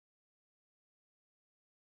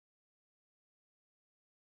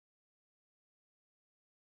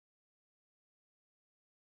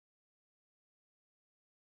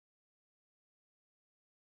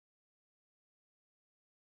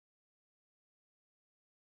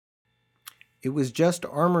It was just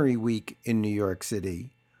Armory Week in New York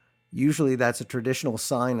City. Usually that's a traditional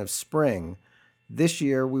sign of spring. This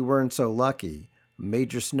year we weren't so lucky. A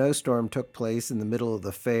major snowstorm took place in the middle of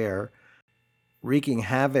the fair, wreaking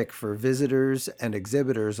havoc for visitors and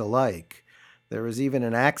exhibitors alike. There was even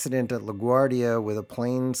an accident at LaGuardia with a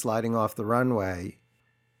plane sliding off the runway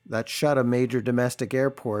that shut a major domestic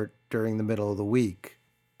airport during the middle of the week.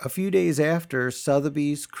 A few days after,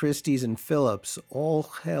 Sotheby's, Christie's, and Phillips all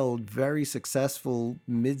held very successful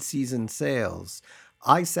mid season sales.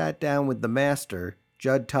 I sat down with the master,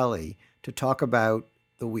 Judd Tully, to talk about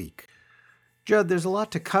the week. Judd, there's a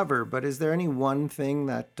lot to cover, but is there any one thing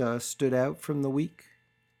that stood out from the week?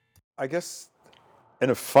 I guess in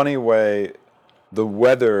a funny way, the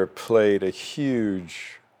weather played a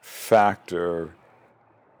huge factor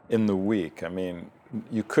in the week. I mean,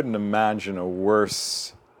 you couldn't imagine a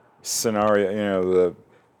worse scenario, the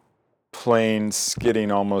plane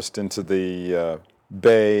skidding almost into the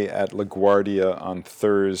bay at LaGuardia on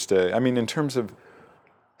Thursday. I mean, in terms of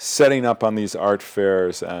setting up on these art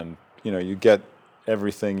fairs and, you get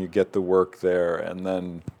everything, you get the work there, and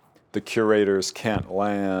then the curators can't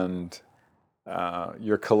land,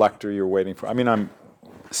 your collector you're waiting for. I mean, I'm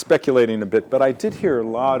speculating a bit, but I did hear a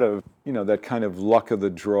lot of, that kind of luck of the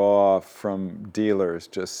draw from dealers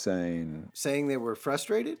just saying they were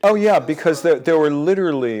frustrated? Oh, yeah, because there were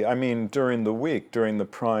literally, I mean, during the week, during the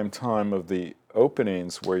prime time of the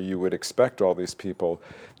openings where you would expect all these people,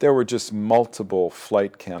 there were just multiple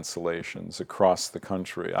flight cancellations across the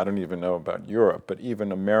country. I don't even know about Europe, but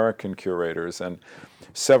even American curators and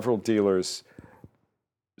several dealers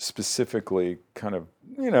specifically kind of,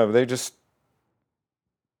 they just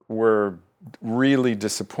were really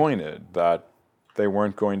disappointed that they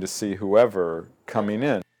weren't going to see whoever coming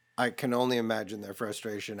in. I can only imagine their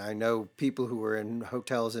frustration. I know people who were in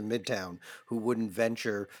hotels in Midtown who wouldn't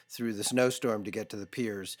venture through the snowstorm to get to the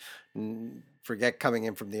piers. Forget coming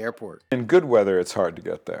in from the airport. In good weather, it's hard to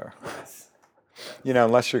get there.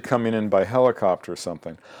 Unless you're coming in by helicopter or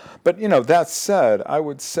something. But, that said, I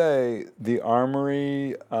would say the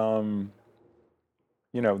Armory,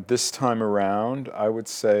 this time around, I would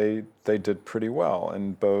say they did pretty well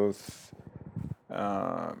in both.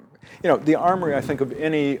 The Armory, I think of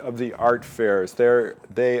any of the art fairs,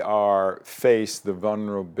 they face the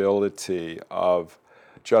vulnerability of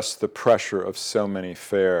just the pressure of so many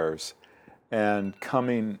fairs. And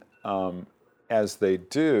coming as they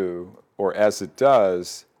do, or as it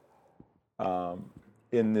does,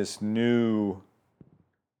 in this new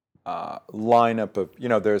lineup of,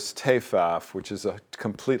 there's TEFAF, which is a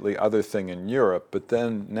completely other thing in Europe, but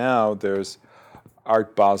then now there's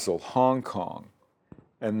Art Basel Hong Kong.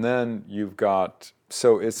 And then you've got,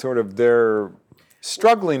 so it's sort of, they're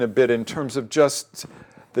struggling a bit in terms of just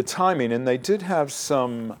the timing. And they did have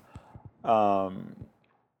some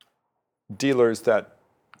dealers that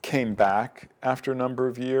came back after a number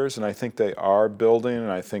of years, and I think they are building,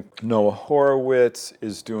 and I think Noah Horowitz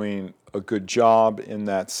is doing a good job in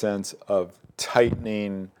that sense of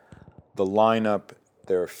tightening the lineup.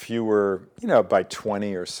 There are fewer, by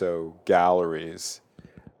 20 or so galleries,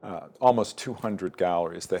 almost 200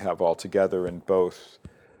 galleries they have altogether in both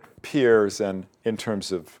piers and in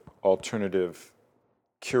terms of alternative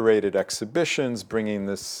curated exhibitions, bringing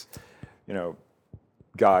this,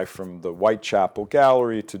 guy from the Whitechapel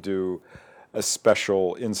Gallery to do a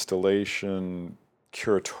special installation,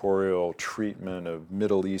 curatorial treatment of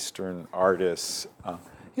Middle Eastern artists.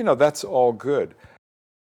 That's all good.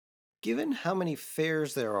 Given how many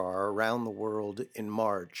fairs there are around the world in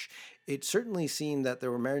March, it certainly seemed that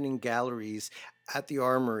there were many galleries at the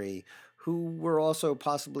Armory who were also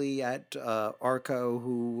possibly at Arco,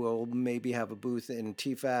 who will maybe have a booth in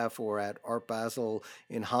TFAF or at Art Basel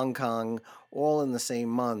in Hong Kong, all in the same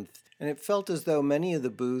month. And it felt as though many of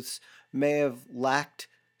the booths may have lacked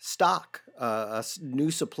stock,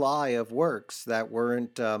 new supply of works that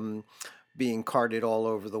weren't being carted all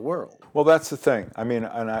over the world. Well, that's the thing. I mean,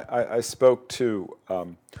 and I spoke to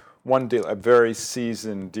one dealer, a very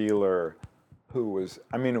seasoned dealer who was,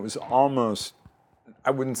 it was almost, I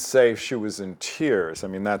wouldn't say she was in tears. I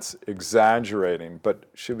mean, that's exaggerating, but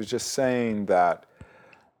she was just saying that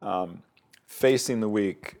facing the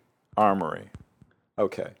week, Armory,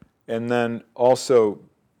 okay. And then also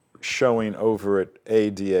showing over at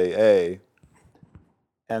ADAA,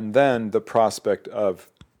 and then the prospect of,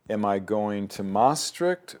 am I going to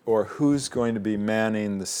Maastricht, or who's going to be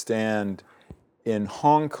manning the stand in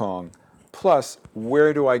Hong Kong? Plus,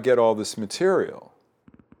 where do I get all this material?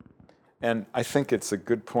 And I think it's a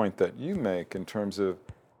good point that you make in terms of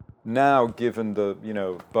now, given the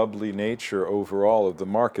bubbly nature overall of the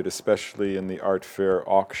market, especially in the art fair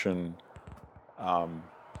auction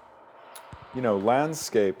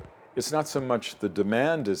landscape, it's not so much the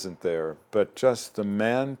demand isn't there, but just the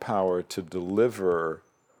manpower to deliver.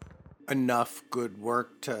 Enough good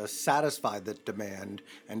work to satisfy the demand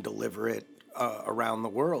and deliver it around the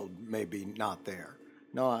world, maybe not there.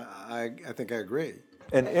 No, I think I agree.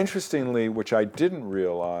 And interestingly, which I didn't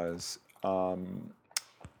realize,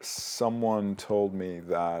 someone told me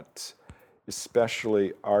that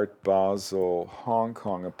especially Art Basel Hong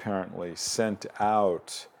Kong apparently sent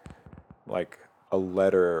out like a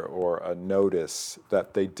letter or a notice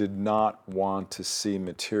that they did not want to see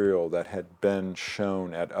material that had been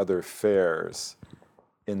shown at other fairs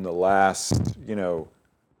in the last,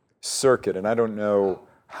 circuit. And I don't know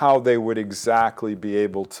how they would exactly be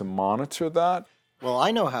able to monitor that. Well,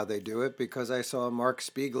 I know how they do it because I saw Mark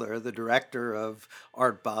Spiegler, the director of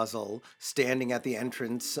Art Basel, standing at the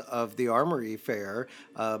entrance of the Armory Fair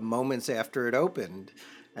moments after it opened.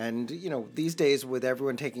 And, these days with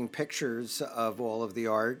everyone taking pictures of all of the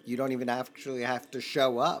art, you don't even actually have to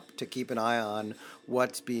show up to keep an eye on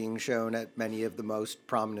what's being shown at many of the most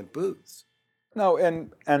prominent booths. No,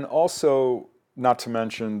 and also not to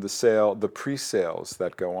mention the pre-sales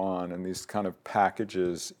that go on, and these kind of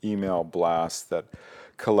packages, email blasts that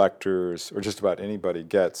collectors or just about anybody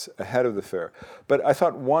gets ahead of the fair. But I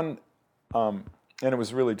thought and it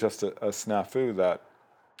was really just a snafu that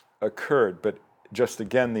occurred, but just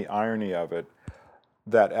again the irony of it,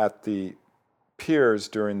 that at the piers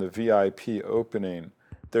during the VIP opening,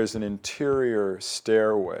 there's an interior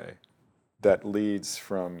stairway that leads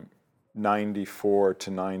from 94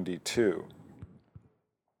 to 92.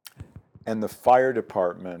 And the fire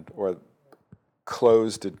department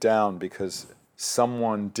closed it down because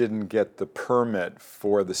someone didn't get the permit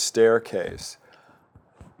for the staircase.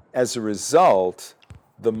 As a result,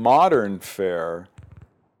 the modern fair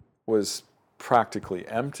was practically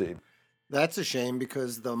empty. That's a shame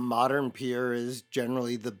because the modern pier is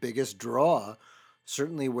generally the biggest draw,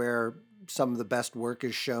 certainly where some of the best work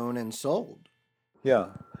is shown and sold. Yeah.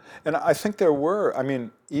 And I think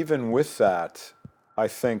even with that, I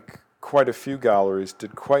think quite a few galleries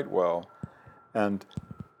did quite well. And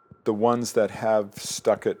the ones that have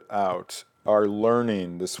stuck it out are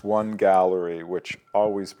learning. This one gallery, which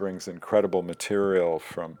always brings incredible material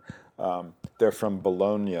they're from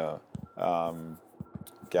Bologna,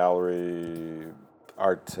 Gallery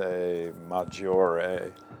Arte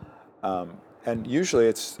Maggiore. And usually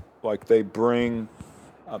it's like they bring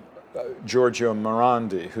Giorgio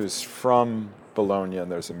Morandi, who's from Bologna, and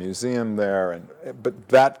there's a museum there, but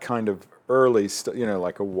that kind of early,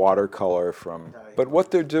 like a watercolor from. But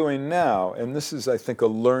what they're doing now, and this is, I think, a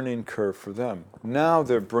learning curve for them. Now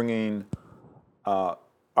they're bringing Arta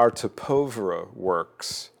Povera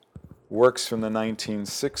works from the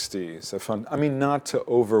 1960s. Not to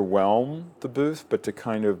overwhelm the booth, but to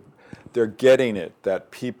kind of, they're getting it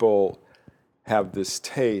that people have this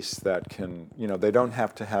taste that they don't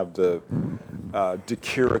have to have the De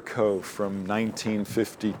Chirico from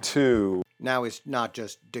 1952. Now it's not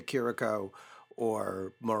just De Chirico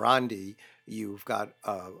or Morandi. You've got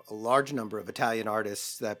a large number of Italian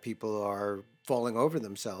artists that people are falling over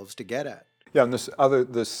themselves to get at. Yeah, and this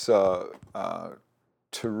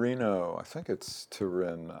Torino, I think it's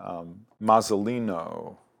Turin,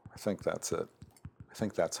 Mazzolino, I think that's it. I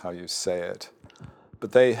think that's how you say it.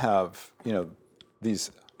 But they have,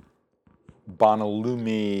 these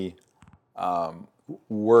Bonalumi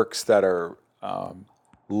works that are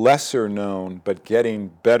lesser known, but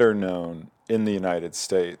getting better known in the United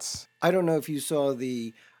States. I don't know if you saw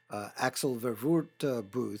the Axel Vervoort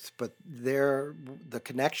booth, but there the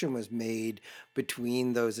connection was made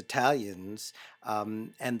between those Italians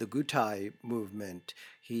and the Gutai movement.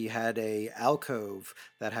 He had a alcove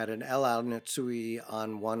that had an El Al-Natsui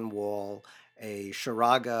on one wall, a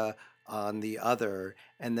Sharaga on the other,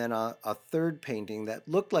 and then a third painting that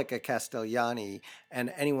looked like a Castellani,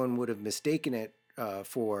 and anyone would have mistaken it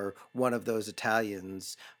for one of those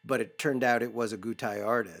Italians, but it turned out it was a Gutai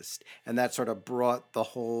artist, and that sort of brought the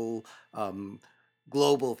whole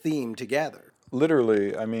global theme together.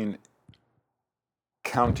 Literally,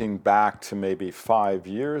 counting back to maybe 5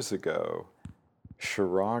 years ago,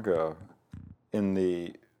 Sharaga in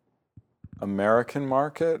the American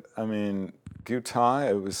market, Gutai,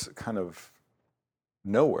 it was kind of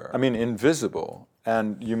nowhere. Invisible.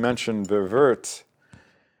 And you mentioned Vervoort.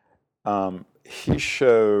 He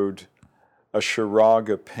showed a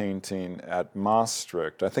Sharaga painting at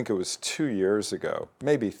Maastricht. I think it was 2 years ago,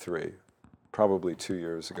 maybe 3, probably 2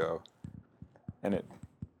 years ago. And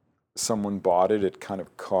someone bought it. It kind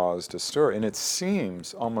of caused a stir. And it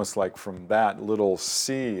seems almost like from that little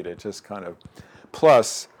seed, it just kind of.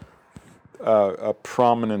 Plus, a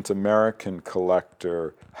prominent American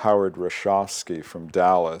collector, Howard Rashofsky from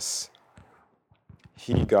Dallas.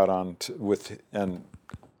 He got on and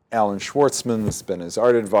Alan Schwartzman's been his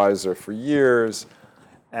art advisor for years,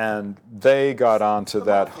 and they got onto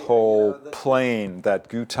that whole plane, that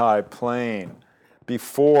Gutai plane,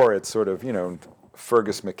 before it sort of,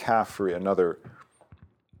 Fergus McCaffrey, another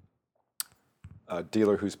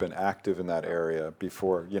dealer who's been active in that area,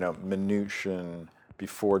 before, Mnuchin,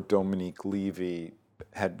 before Dominique Levy,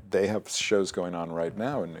 they have shows going on right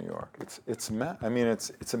now in New York. It's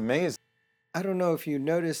amazing. I don't know if you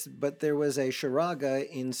noticed, but there was a Sharaga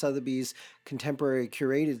in Sotheby's contemporary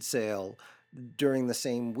curated sale during the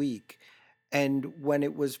same week. And when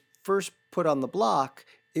it was first put on the block,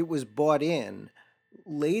 it was bought in.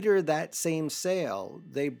 Later that same sale,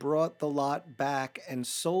 they brought the lot back and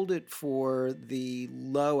sold it for the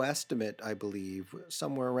low estimate, I believe,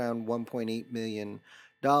 somewhere around $1.8 million,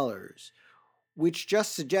 which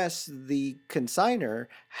just suggests the consigner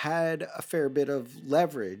had a fair bit of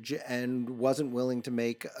leverage and wasn't willing to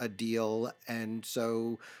make a deal. And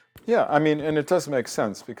so, Yeah, and it does make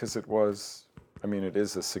sense because it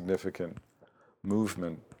is a significant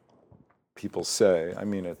movement, people say.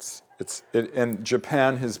 And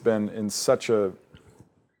Japan has been in such a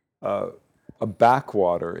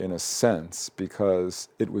backwater in a sense because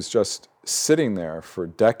it was just sitting there for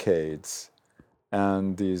decades,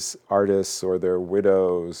 and these artists or their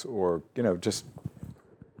widows or just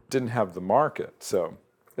didn't have the market. So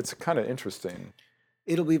it's kind of interesting.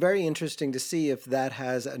 it'll be very interesting to see if that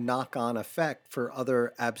has a knock-on effect for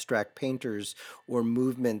other abstract painters or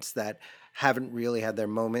movements that haven't really had their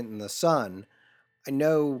moment in the sun. I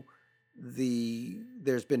know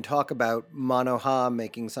there's been talk about Manoha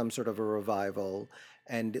making some sort of a revival,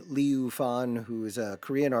 and Liu Fan, who is a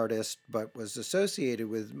Korean artist but was associated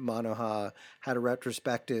with Manoha, had a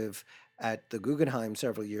retrospective at the Guggenheim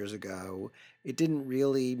several years ago. It didn't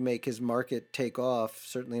really make his market take off,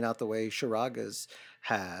 certainly not the way Charaga's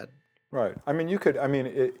had. Right.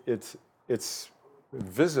 It's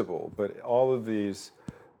visible, but all of these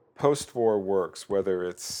post-war works, whether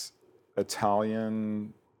it's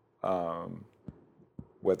Italian,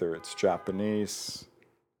 whether it's Japanese,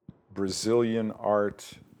 Brazilian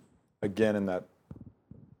art, again in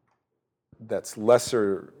that's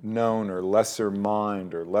lesser known or lesser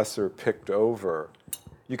mined or lesser picked over,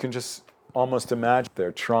 you can just almost imagine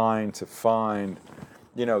they're trying to find,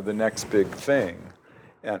 the next big thing,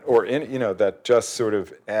 that just sort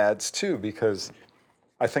of adds to, because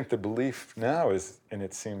I think the belief now is, and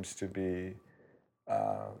it seems to be,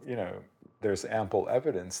 there's ample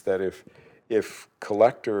evidence that if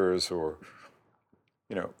collectors or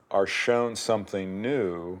are shown something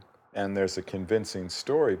new and there's a convincing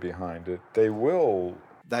story behind it, they will.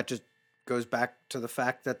 That just goes back to the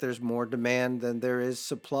fact that there's more demand than there is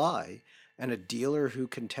supply. And a dealer who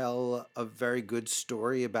can tell a very good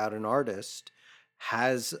story about an artist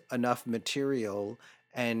has enough material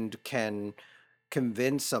and can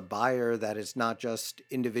convince a buyer that it's not just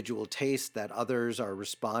individual taste, that others are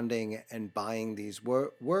responding and buying these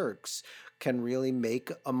works, can really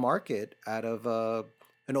make a market out of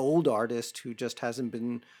an old artist who just hasn't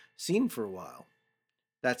been seen for a while.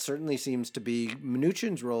 That certainly seems to be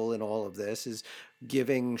Mnuchin's role in all of this, is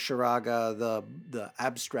giving Sharaga the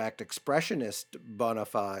abstract expressionist bona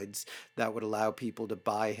fides that would allow people to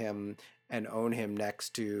buy him and own him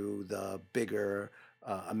next to the bigger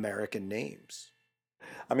American names.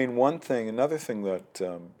 Another thing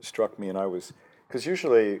that struck me, because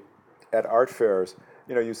usually at art fairs,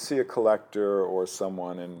 you see a collector or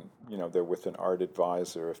someone, and they're with an art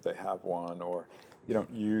advisor if they have one, or you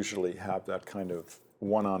don't usually have that kind of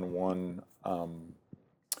one-on-one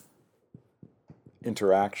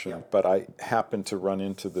interaction. Yeah. But I happened to run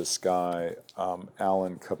into this guy,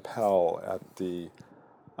 Alan Capel, at the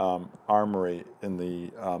Armory in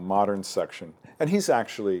the modern section, and he's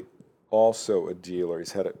actually also a dealer.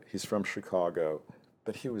 He's from Chicago,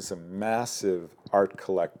 but he was a massive art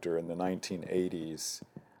collector in the 1980s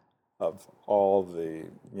of all the,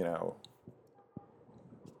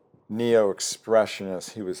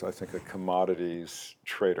 neo-expressionists. He was, I think, a commodities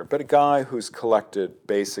trader, but a guy who's collected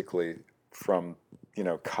basically from,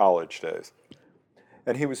 college days.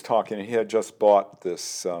 And he was talking, and he had just bought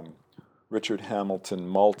this Richard Hamilton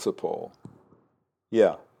multiple,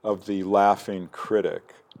 of the Laughing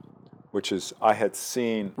Critic, which is, I had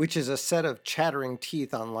seen... Which is a set of chattering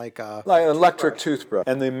teeth on like an electric toothbrush.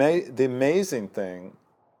 And the amazing thing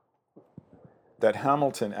that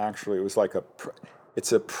Hamilton actually, it was like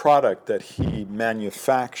it's a product that he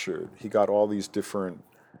manufactured. He got all these different,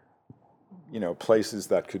 places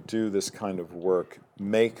that could do this kind of work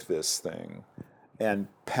make this thing and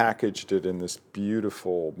packaged it in this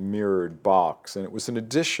beautiful mirrored box. And it was an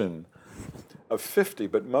edition of 50,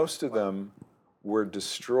 but most of them were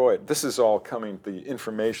destroyed. This is all coming, the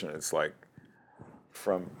information is like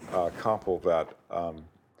from Koppel that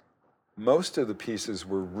most of the pieces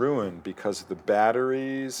were ruined because the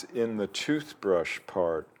batteries in the toothbrush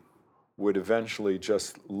part would eventually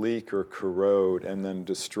just leak or corrode and then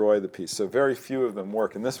destroy the piece. So very few of them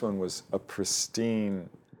work. And this one was a pristine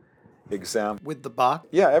example. With the box?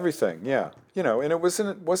 Yeah, everything. Yeah, and it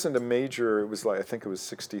wasn't a major. It was like, I think it was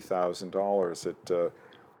 $60,000 at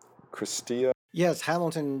Christia. Yes,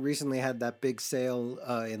 Hamilton recently had that big sale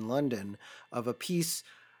in London of a piece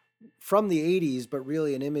from the 80s, but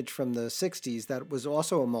really an image from the 60s that was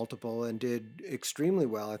also a multiple and did extremely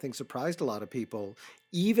well. I think surprised a lot of people,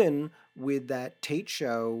 even with that Tate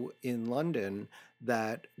show in London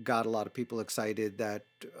that got a lot of people excited that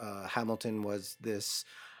Hamilton was this,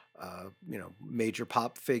 major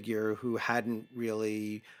pop figure who hadn't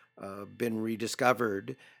really been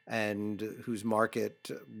rediscovered and whose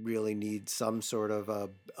market really needs some sort of a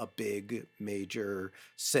big major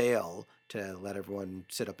sale to let everyone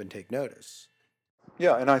sit up and take notice.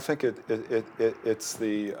 Yeah, and I think it's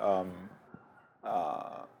the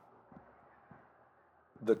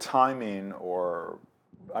timing, or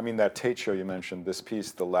I mean that Tate show you mentioned. This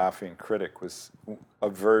piece, The Laughing Critic, was a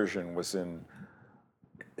version was in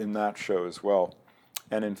that show as well.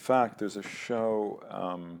 And in fact, there's a show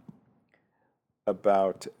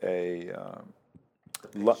about a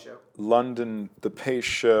London, the Pace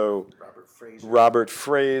show, Robert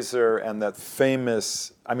Fraser, and that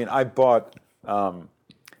famous. I mean, I bought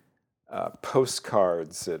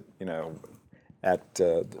postcards at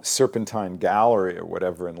the Serpentine Gallery or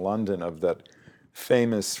whatever in London of that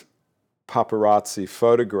famous paparazzi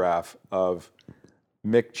photograph of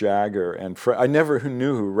Mick Jagger and I never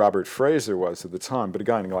knew who Robert Fraser was at the time, but a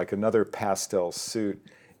guy in like another pastel suit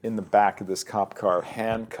in the back of this cop car,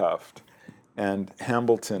 handcuffed, and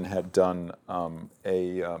Hamilton had done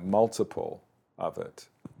a multiple of it.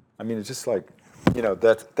 I mean, it's just like,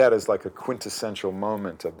 that is like a quintessential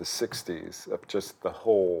moment of the '60s of just the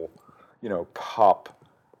whole, pop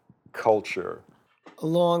culture.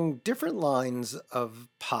 Along different lines of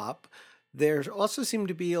pop, there also seem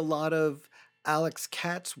to be a lot of Alex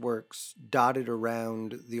Katz works dotted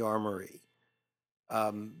around the Armory,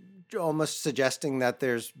 almost suggesting that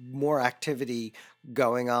there's more activity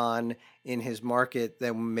going on in his market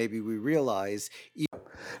than maybe we realize.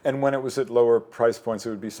 And when it was at lower price points,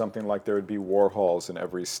 it would be something like there would be Warhols in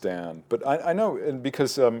every stand. But I know, and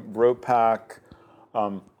because Ropac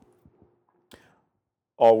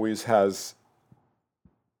always has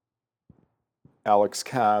Alex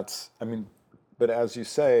Katz. I mean, but as you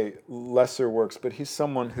say, lesser works. But he's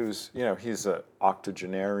someone who's, he's an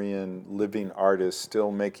octogenarian, living artist,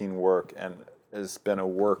 still making work, and has been a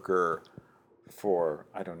worker for,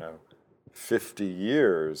 50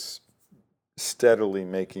 years, steadily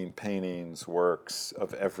making paintings, works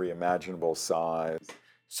of every imaginable size.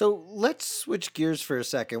 So let's switch gears for a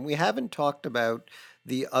second. We haven't talked about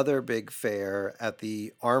the other big fair at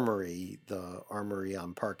the Armory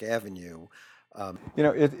on Park Avenue.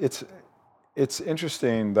 It's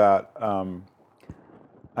interesting that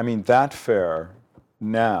that fair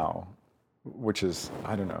now, which is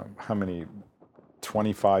I don't know how many,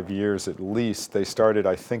 25 years at least. They started,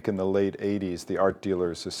 I think, in the late '80s, the Art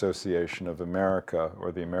Dealers Association of America,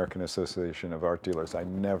 or the American Association of Art Dealers. I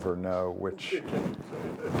never know which.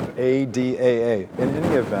 ADAA. In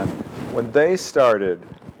any event, when they started,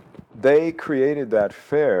 they created that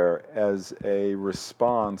fair as a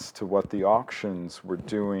response to what the auctions were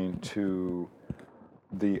doing to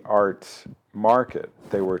the art market.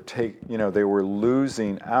 They were they were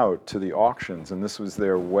losing out to the auctions, and this was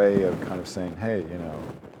their way of kind of saying, hey,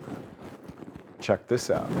 check this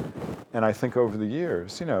out. And I think over the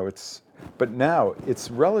years, but now it's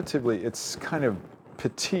kind of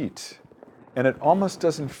petite, and it almost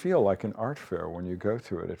doesn't feel like an art fair when you go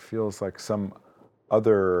through it. It feels like some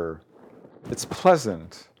other, it's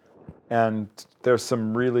pleasant, and there's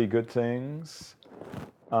some really good things,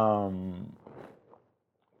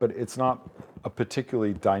 but it's not a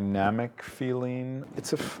particularly dynamic feeling.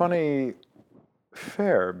 It's a funny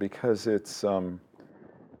fair because it's,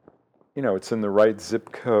 it's in the right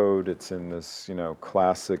zip code. It's in this,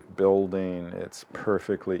 classic building. It's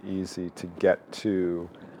perfectly easy to get to.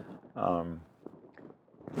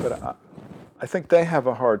 But I think they have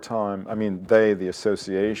a hard time. I mean, the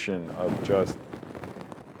association, of just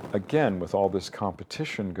again, with all this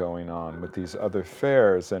competition going on with these other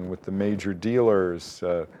fairs and with the major dealers,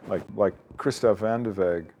 like Christoph van de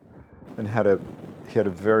Weg, and he had a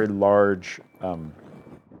very large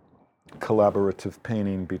collaborative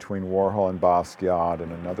painting between Warhol and Basquiat,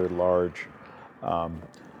 and another large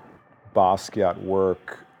Basquiat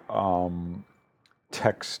work,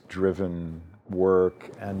 text-driven work,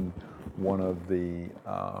 and one of the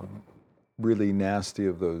really nasty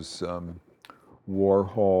of those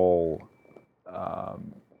Warhol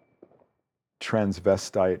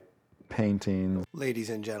transvestite paintings. Ladies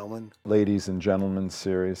and gentlemen. Ladies and Gentlemen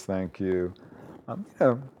series, thank you. You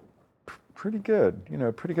know, pretty good,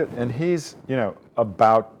 pretty good. And he's,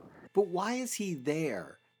 about. But why is he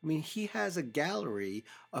there? I mean, he has a gallery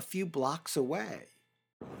a few blocks away.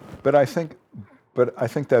 But I think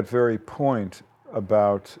that very point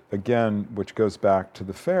about, again, which goes back to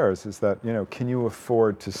the fairs, is that, can you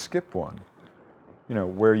afford to skip one?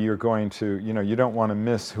 Where you're going to, you don't want to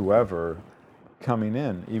miss whoever coming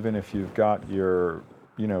in, even if you've got your,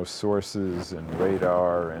 sources and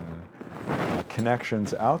radar and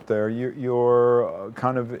connections out there. You're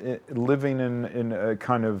kind of living in a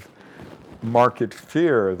kind of market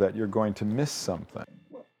fear that you're going to miss something.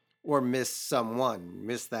 Or miss someone,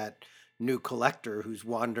 miss that new collector who's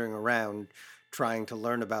wandering around trying to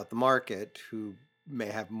learn about the market, who may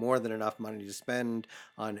have more than enough money to spend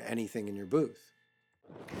on anything in your booth.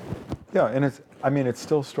 Yeah, and it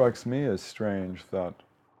still strikes me as strange that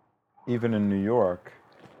even in New York,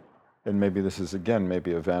 and maybe this is, again,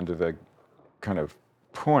 maybe a Van de Weg kind of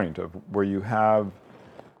point of where you have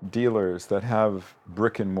dealers that have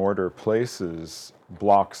brick and mortar places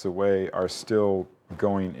blocks away are still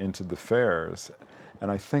going into the fairs.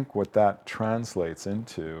 And I think what that translates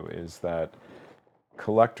into is that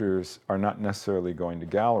collectors are not necessarily going to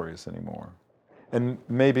galleries anymore. And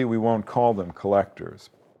maybe we won't call them collectors,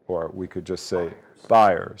 or we could just say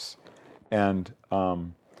buyers. And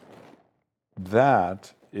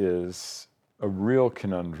that is a real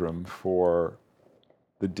conundrum for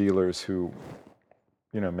the dealers who,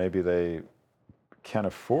 maybe they can't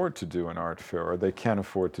afford to do an art fair, or they can't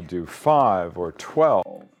afford to do 5 or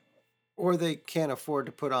 12. Or they can't afford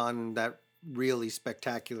to put on that really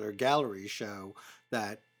spectacular gallery show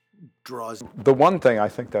that draws. The one thing I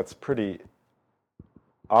think that's pretty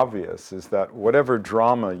obvious is that whatever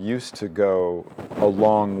drama used to go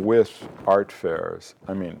along with art fairs,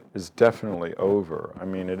 is definitely over.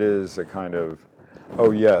 It is a kind of,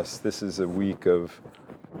 oh yes, this is a week of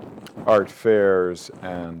art fairs,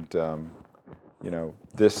 and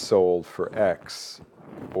this sold for X,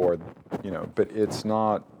 or but it's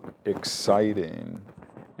not exciting,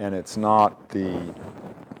 and it's not the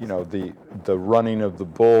running of the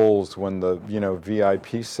bulls when the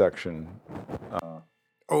VIP section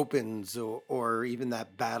opens, or even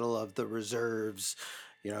that battle of the reserves.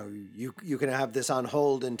 You can have this on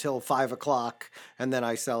hold until 5 o'clock, and then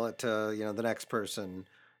I sell it to the next person,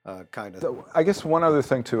 kind of. So I guess one other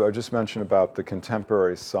thing too, I just mentioned about the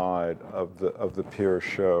contemporary side of the Pier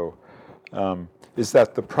show, is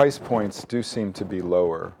that the price points do seem to be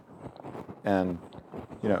lower, and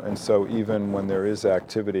and so even when there is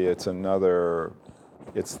activity, it's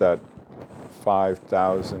that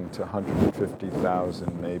 5,000 to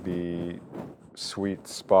 150,000 maybe sweet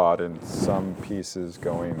spot, and some pieces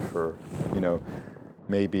going for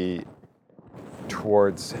maybe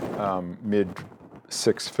towards mid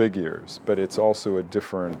 6 figures, but it's also a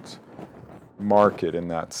different market in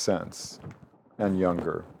that sense, and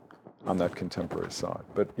younger on that contemporary side.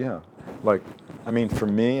 But yeah, for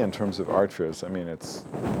me, in terms of art fairs,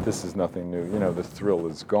 this is nothing new. The thrill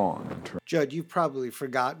is gone. Judd, you've probably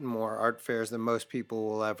forgotten more art fairs than most people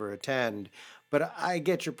will ever attend, but I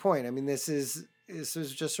get your point. This is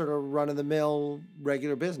just sort of run-of-the-mill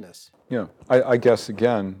regular business. Yeah, I guess,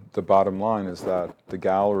 again, the bottom line is that the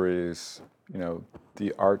galleries,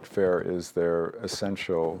 the art fair is their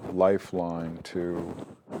essential lifeline to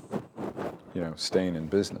staying in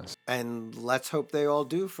business. And let's hope they all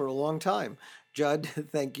do for a long time. Judd,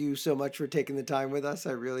 thank you so much for taking the time with us.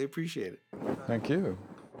 I really appreciate it. Thank you.